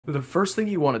The first thing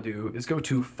you want to do is go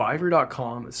to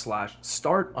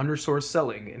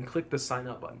fiverr.com/start_selling and click the sign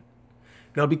up button.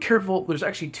 Now be careful, there's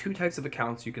actually two types of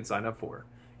accounts you can sign up for,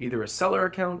 either a seller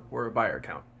account or a buyer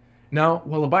account. Now,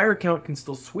 while a buyer account can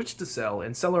still switch to sell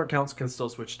and seller accounts can still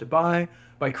switch to buy,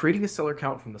 by creating a seller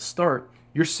account from the start,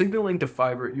 you're signaling to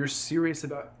Fiverr you're serious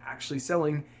about actually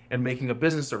selling and making a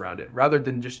business around it rather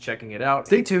than just checking it out.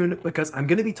 Stay tuned because I'm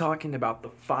going to be talking about the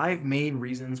 5 main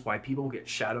reasons why people get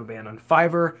shadow banned on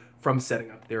Fiverr from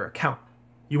setting up their account.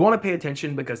 You want to pay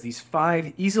attention because these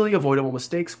 5 easily avoidable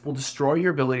mistakes will destroy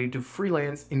your ability to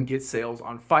freelance and get sales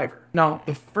on Fiverr. Now,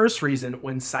 the first reason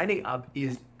when signing up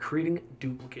is creating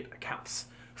duplicate accounts.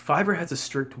 Fiverr has a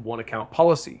strict one account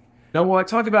policy. Now, while I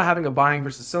talked about having a buying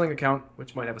versus selling account,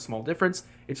 which might have a small difference,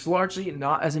 it's largely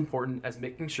not as important as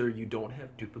making sure you don't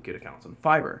have duplicate accounts on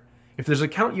Fiverr. If there's an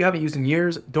account you haven't used in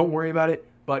years, don't worry about it,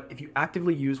 but if you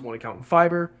actively use one account on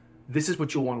Fiverr, this is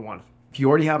what you'll want. If you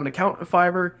already have an account on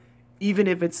Fiverr, even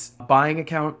if it's a buying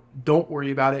account, don't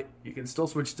worry about it. You can still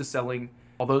switch to selling.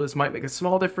 Although this might make a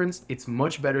small difference, it's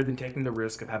much better than taking the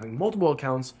risk of having multiple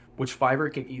accounts, which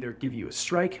Fiverr can either give you a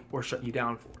strike or shut you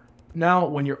down for. Now,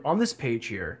 when you're on this page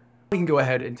here, you can go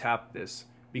ahead and tap this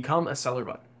Become a Seller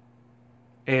button.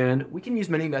 And we can use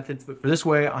many methods, but for this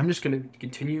way, I'm just going to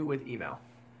continue with email.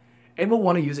 And we'll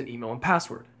want to use an email and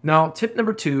password. Now, tip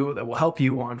number 2 that will help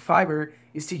you on Fiverr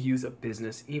is to use a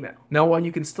business email. Now, while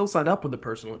you can still sign up with a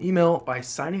personal email, by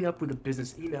signing up with a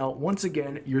business email, once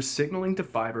again, you're signaling to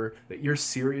Fiverr that you're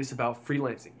serious about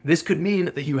freelancing. This could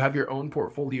mean that you have your own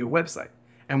portfolio website.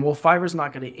 And while Fiverr's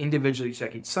not going to individually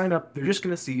check each sign up, they're just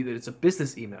going to see that it's a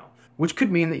business email, which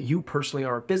could mean that you personally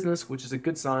are a business, which is a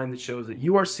good sign that shows that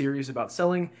you are serious about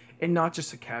selling and not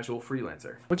just a casual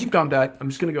freelancer. Once you've done that, I'm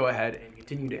just going to go ahead and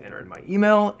continue to enter in my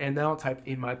email and now type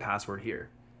in my password here.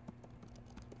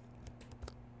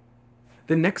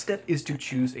 The next step is to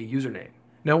choose a username.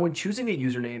 Now, when choosing a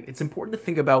username, it's important to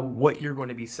think about what you're going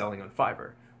to be selling on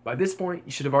Fiverr. By this point,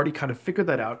 you should have already kind of figured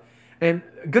that out. And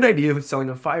a good idea with selling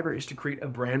on Fiverr is to create a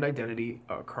brand identity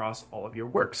across all of your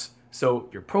works. So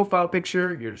your profile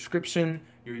picture, your description,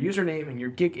 your username, and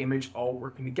your gig image all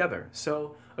working together.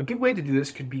 So a good way to do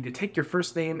this could be to take your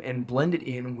first name and blend it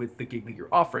in with the gig that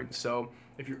you're offering. So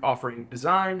if you're offering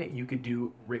design, you could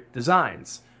do Rick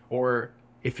Designs. Or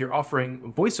if you're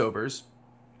offering voiceovers,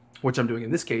 which I'm doing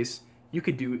in this case, you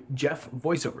could do Jeff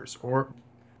Voiceovers or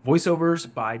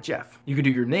Voiceovers by Jeff. You could do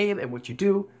your name and what you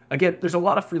do. Again, there's a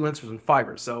lot of freelancers on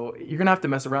Fiverr, so you're gonna have to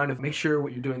mess around and make sure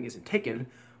what you're doing isn't taken.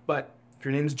 But if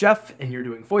your name is Jeff and you're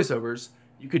doing voiceovers,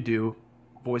 you could do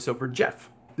Voiceover Jeff.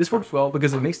 This works well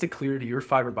because it makes it clear to your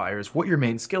Fiverr buyers what your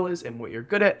main skill is and what you're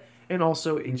good at, and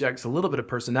also injects a little bit of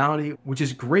personality, which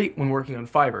is great when working on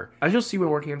Fiverr. As you'll see when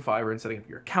working on Fiverr and setting up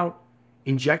your account,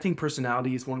 injecting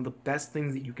personality is one of the best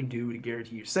things that you can do to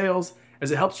guarantee your sales, as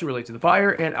it helps you relate to the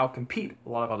buyer and outcompete a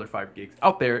lot of other Fiverr gigs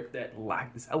out there that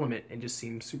lack this element and just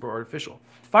seem super artificial.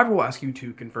 Fiverr will ask you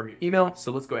to confirm your email,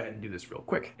 so let's go ahead and do this real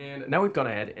quick. And now we've gone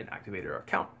ahead and activated our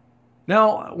account.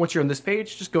 Now, once you're on this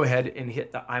page, just go ahead and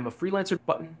hit the I'm a Freelancer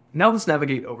button. Now let's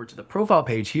navigate over to the profile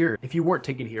page here. If you weren't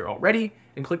taken here already,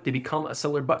 and click the Become a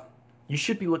Seller button. You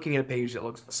should be looking at a page that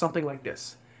looks something like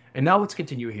this. And now let's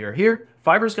continue here. Here,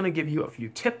 Fiverr is going to give you a few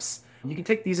tips. You can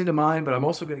take these into mind, but I'm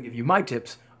also going to give you my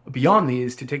tips beyond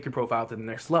these to take your profile to the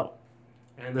next level.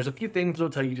 And there's a few things I'll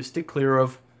tell you to stick clear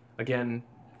of. Again,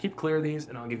 keep clear of these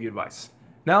and I'll give you advice.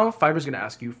 Now, Fiverr is going to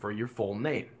ask you for your full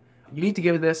name. You need to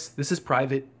give this. This is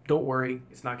private. Don't worry.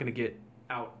 It's not going to get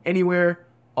out anywhere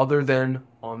other than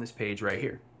on this page right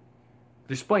here.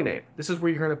 Display name. This is where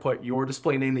you're going to put your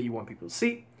display name that you want people to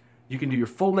see. You can do your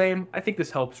full name. I think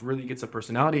this helps really get some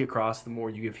personality across the more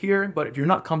you give here. But if you're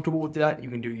not comfortable with that, you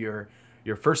can do your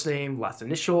first name, last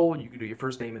initial. You can do your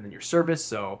first name and then your service.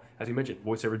 So as you mentioned,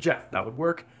 Voiceover Jeff, that would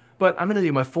work. But I'm going to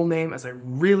do my full name as I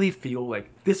really feel like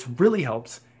this really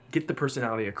helps get the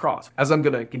personality across, as I'm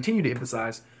going to continue to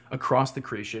emphasize across the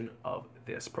creation of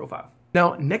this profile.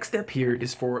 Now, next step here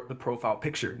is for the profile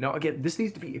picture. Now, again, this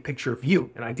needs to be a picture of you,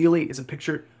 and ideally is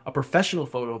a professional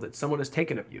photo that someone has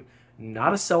taken of you.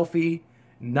 Not a selfie,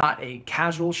 not a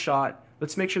casual shot.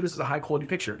 Let's make sure this is a high quality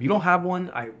picture. If you don't have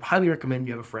one, I highly recommend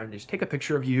you have a friend just take a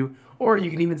picture of you, or you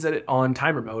can even set it on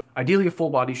timer mode. Ideally a full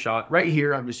body shot. Right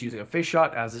here, I'm just using a face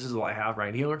shot as this is all I have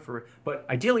right here, but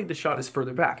ideally the shot is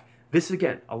further back. This,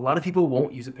 again, a lot of people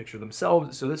won't use a picture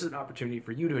themselves, so this is an opportunity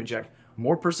for you to inject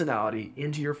more personality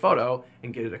into your photo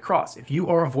and get it across. If you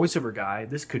are a voiceover guy,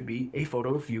 this could be a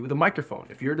photo of you with a microphone.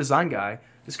 If you're a design guy,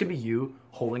 this could be you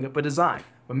holding up a design.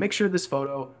 But make sure this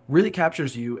photo really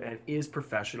captures you and is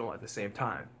professional at the same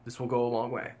time. This will go a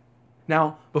long way.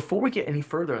 Now, before we get any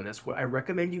further on this, what I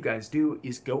recommend you guys do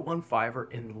is go on Fiverr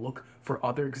and look for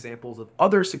other examples of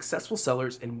other successful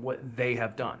sellers and what they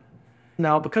have done.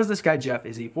 Now, because this guy Jeff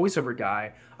is a voiceover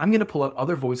guy, I'm going to pull out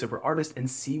other voiceover artists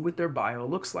and see what their bio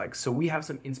looks like, so we have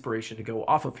some inspiration to go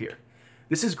off of here.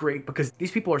 This is great because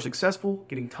these people are successful,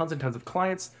 getting tons and tons of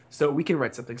clients, so we can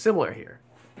write something similar here.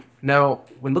 Now,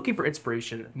 when looking for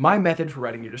inspiration, my method for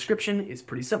writing your description is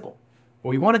pretty simple.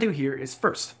 What we want to do here is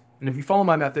first, and if you follow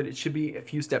my method, it should be a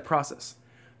few-step process.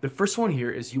 The first one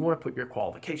here is you want to put your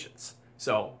qualifications.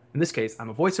 So in this case, I'm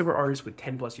a voiceover artist with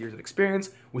 10 plus years of experience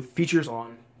with features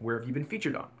on where have you been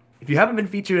featured on. If you haven't been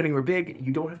featured anywhere big,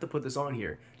 you don't have to put this on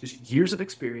here. Just years of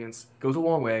experience goes a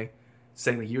long way,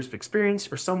 saying the years of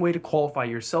experience or some way to qualify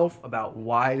yourself about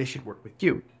why they should work with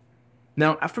you.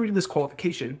 Now, after reading this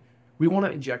qualification, we want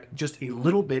to inject just a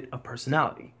little bit of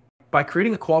personality. By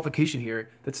creating a qualification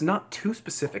here that's not too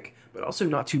specific, but also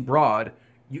not too broad,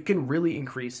 you can really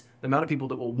increase the amount of people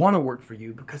that will want to work for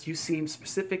you because you seem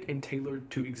specific and tailored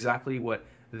to exactly what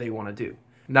they want to do.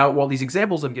 Now, while these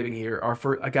examples I'm giving here are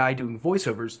for a guy doing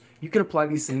voiceovers, you can apply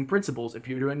these same principles if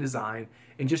you're doing design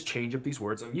and just change up these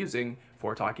words I'm using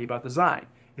for talking about design.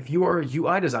 If you are a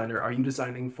UI designer, are you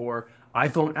designing for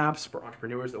iPhone apps for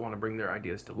entrepreneurs that want to bring their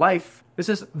ideas to life? This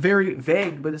is very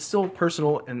vague, but it's still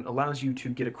personal and allows you to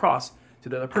get across to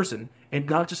the other person and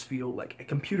not just feel like a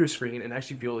computer screen and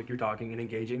actually feel like you're talking and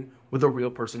engaging with a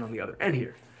real person on the other end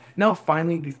here. Now,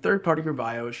 finally, the third part of your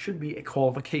bio should be a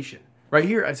qualification. Right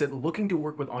here, I said looking to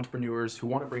work with entrepreneurs who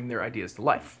want to bring their ideas to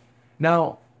life.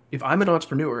 Now, if I'm an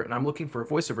entrepreneur and I'm looking for a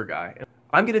voiceover guy,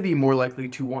 I'm going to be more likely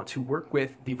to want to work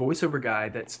with the voiceover guy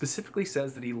that specifically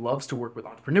says that he loves to work with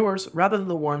entrepreneurs rather than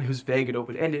the one who's vague and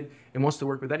open-ended and wants to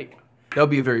work with anyone. That would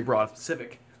be a very broad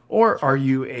specific. Or are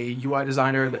you a UI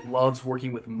designer that loves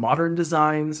working with modern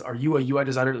designs? Are you a UI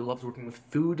designer that loves working with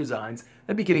food designs?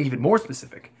 That'd be getting even more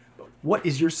specific. But what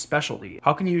is your specialty?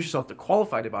 How can you use yourself to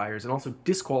qualify to buyers and also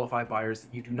disqualify buyers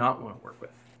that you do not want to work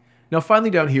with? Now, finally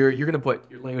down here, you're going to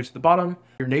put your language at the bottom,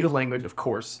 your native language, of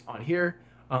course, on here.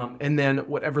 And then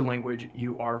whatever language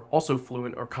you are also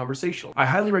fluent or conversational. I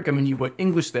highly recommend you put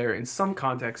English there in some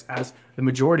context, as the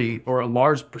majority or a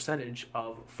large percentage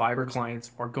of Fiverr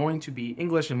clients are going to be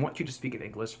English and want you to speak in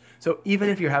English. So even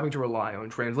if you're having to rely on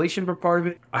translation for part of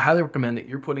it, I highly recommend that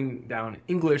you're putting down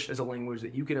English as a language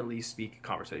that you can at least speak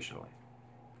conversationally.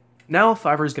 Now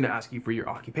Fiverr is going to ask you for your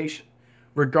occupation.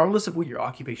 Regardless of what your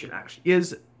occupation actually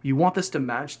is, you want this to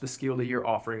match the skill that you're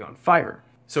offering on Fiverr.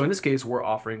 So in this case, we're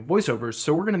offering voiceovers,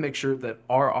 so we're going to make sure that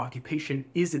our occupation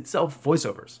is itself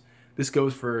voiceovers. This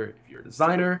goes for if you're a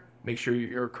designer, make sure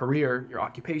your career, your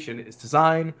occupation is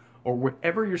design, or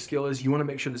whatever your skill is, you want to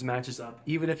make sure this matches up,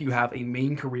 even if you have a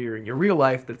main career in your real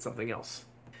life that's something else.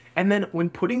 And then when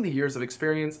putting the years of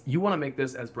experience, you want to make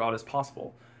this as broad as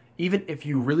possible. Even if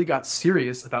you really got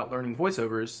serious about learning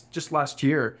voiceovers, just last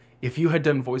year, if you had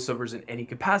done voiceovers in any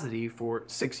capacity for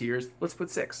 6 years, let's put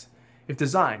 6. If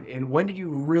design, and when did you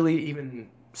really even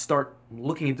start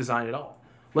looking at design at all?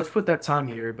 Let's put that time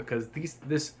here because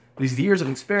these years of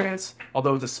experience,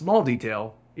 although it's a small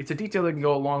detail, it's a detail that can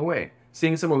go a long way.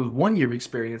 Seeing someone with 1 year of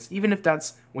experience, even if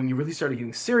that's when you really started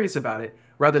getting serious about it,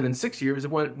 rather than 6 years,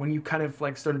 when you kind of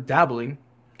like started dabbling,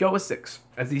 go with 6,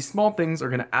 as these small things are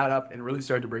going to add up and really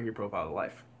start to bring your profile to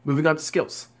life. Moving on to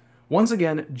skills. Once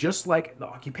again, just like the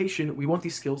occupation, we want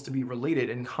these skills to be related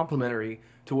and complementary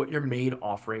to what your main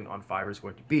offering on Fiverr is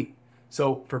going to be.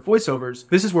 So for voiceovers,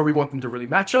 this is where we want them to really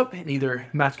match up and either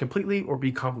match completely or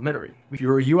be complementary. If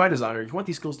you're a UI designer, you want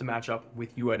these skills to match up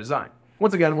with UI design.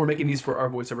 Once again, we're making these for our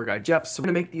voiceover guy, Jeff, so we're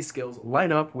gonna make these skills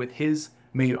line up with his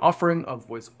main offering of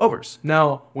voiceovers.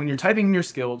 Now, when you're typing in your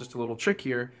skill, just a little trick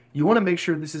here, you wanna make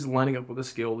sure this is lining up with a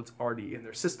skill that's already in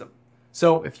their system.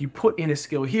 So if you put in a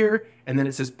skill here and then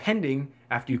it says pending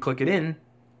after you click it in,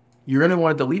 you're going to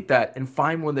want to delete that and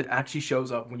find one that actually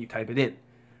shows up when you type it in.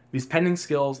 These pending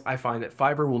skills, I find that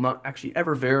Fiverr will not actually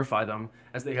ever verify them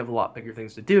as they have a lot bigger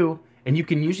things to do, and you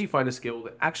can usually find a skill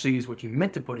that actually is what you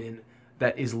meant to put in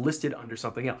that is listed under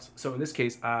something else. So in this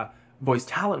case, voice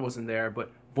talent wasn't there,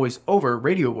 but voiceover,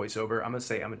 radio voiceover, I'm going to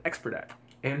say I'm an expert at.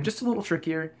 And just a little trick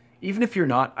here, even if you're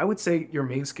not, I would say your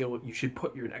main skill you should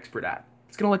put you're an expert at.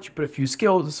 It's going to let you put a few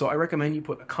skills, so I recommend you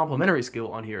put a complementary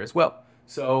skill on here as well.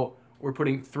 So we're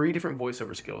putting 3 different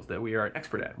voiceover skills that we are an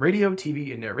expert at: radio,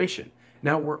 TV, and narration.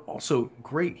 Now we're also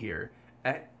great here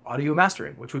at audio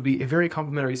mastering, which would be a very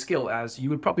complementary skill, as you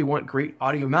would probably want great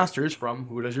audio masters from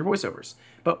who does your voiceovers.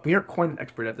 But we aren't quite an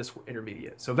expert at this, we're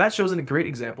intermediate. So that shows a great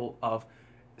example of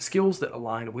skills that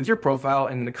align with your profile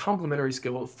and a complementary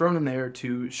skill thrown in there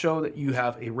to show that you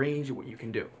have a range of what you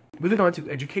can do. Moving on to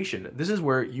education. This is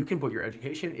where you can put your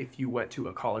education if you went to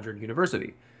a college or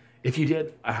university. If you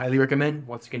did, I highly recommend,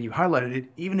 once again, you highlighted it,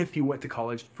 even if you went to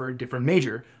college for a different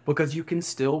major, because you can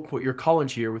still put your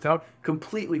college here without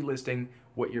completely listing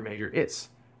what your major is.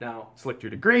 Now, select your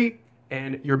degree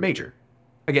and your major.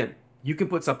 Again, you can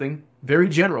put something very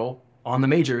general on the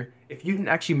major if you didn't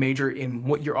actually major in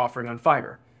what you're offering on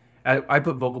Fiverr. I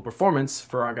put vocal performance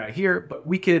for our guy here, but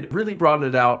we could really broaden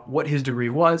it out what his degree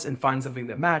was and find something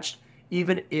that matched,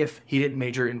 even if he didn't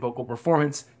major in vocal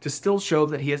performance, to still show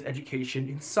that he has education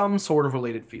in some sort of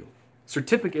related field.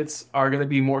 Certificates are going to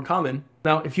be more common.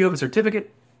 Now, if you have a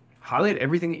certificate, highlight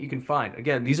everything that you can find.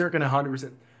 Again, these aren't going to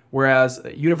 100%. Whereas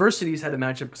universities had to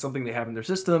match up something they have in their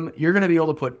system, you're going to be able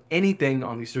to put anything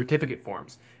on these certificate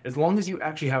forms. As long as you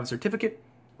actually have a certificate,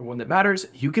 or one that matters,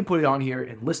 you can put it on here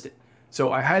and list it.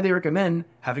 So I highly recommend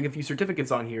having a few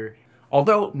certificates on here.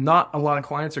 Although not a lot of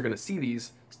clients are going to see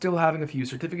these, still having a few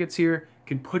certificates here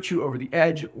can put you over the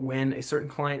edge when a certain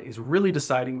client is really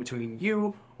deciding between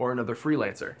you or another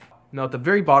freelancer. Now at the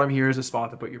very bottom here is a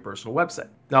spot to put your personal website.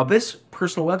 Now this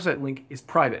personal website link is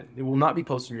private. It will not be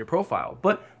posted in your profile,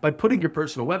 but by putting your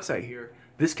personal website here,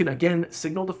 this can again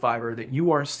signal to Fiverr that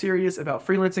you are serious about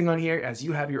freelancing on here, as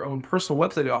you have your own personal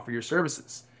website to offer your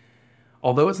services.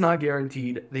 Although it's not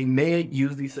guaranteed, they may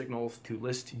use these signals to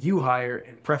list you higher,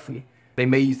 and preferably they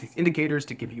may use these indicators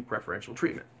to give you preferential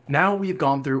treatment. Now we've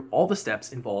gone through all the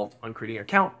steps involved on creating an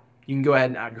account. You can go ahead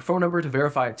and add your phone number to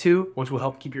verify it too, which will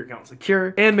help keep your account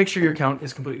secure, and make sure your account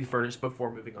is completely furnished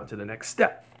before moving on to the next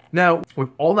step. Now, with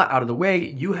all that out of the way,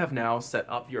 you have now set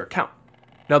up your account.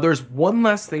 Now there's one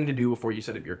last thing to do before you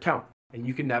set up your account, and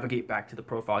you can navigate back to the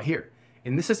profile here.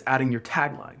 And this is adding your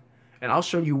tagline. And I'll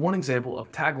show you one example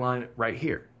of tagline right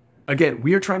here. Again,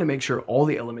 we are trying to make sure all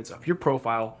the elements of your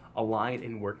profile align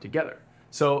and work together.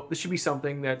 So this should be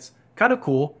something that's kind of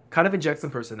cool, kind of injects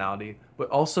some personality, but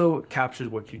also captures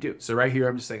what you do. So right here,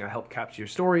 I'm just saying I help capture your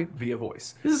story via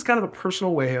voice. This is kind of a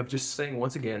personal way of just saying,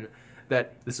 once again,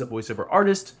 that this is a voiceover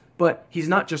artist, but he's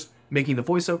not just making the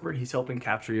voiceover, he's helping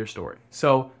capture your story.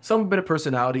 So some bit of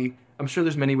personality. I'm sure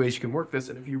there's many ways you can work this,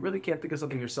 and if you really can't think of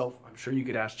something yourself, I'm sure you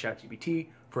could ask ChatGPT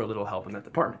for a little help in that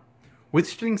department. With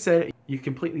this being said, you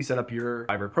completely set up your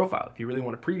Fiverr profile. If you really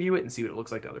want to preview it and see what it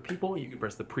looks like to other people, you can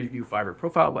press the preview Fiverr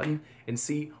profile button and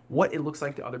see what it looks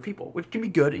like to other people, which can be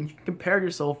good, and you can compare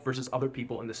yourself versus other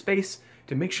people in the space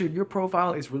to make sure your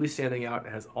profile is really standing out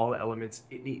and has all the elements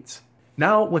it needs.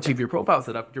 Now, once you have your profile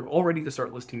set up, you're all ready to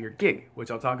start listing your gig,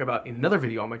 which I'll talk about in another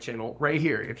video on my channel right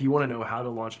here if you want to know how to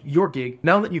launch your gig.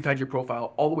 Now that you've had your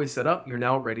profile all the way set up, you're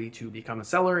now ready to become a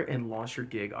seller and launch your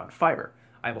gig on Fiverr.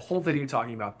 I have a whole video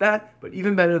talking about that, but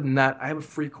even better than that, I have a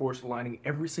free course aligning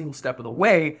every single step of the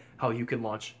way how you can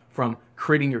launch from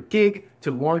creating your gig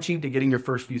to launching to getting your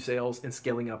first few sales and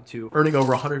scaling up to earning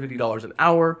over $150 an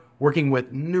hour, working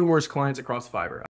with numerous clients across Fiverr.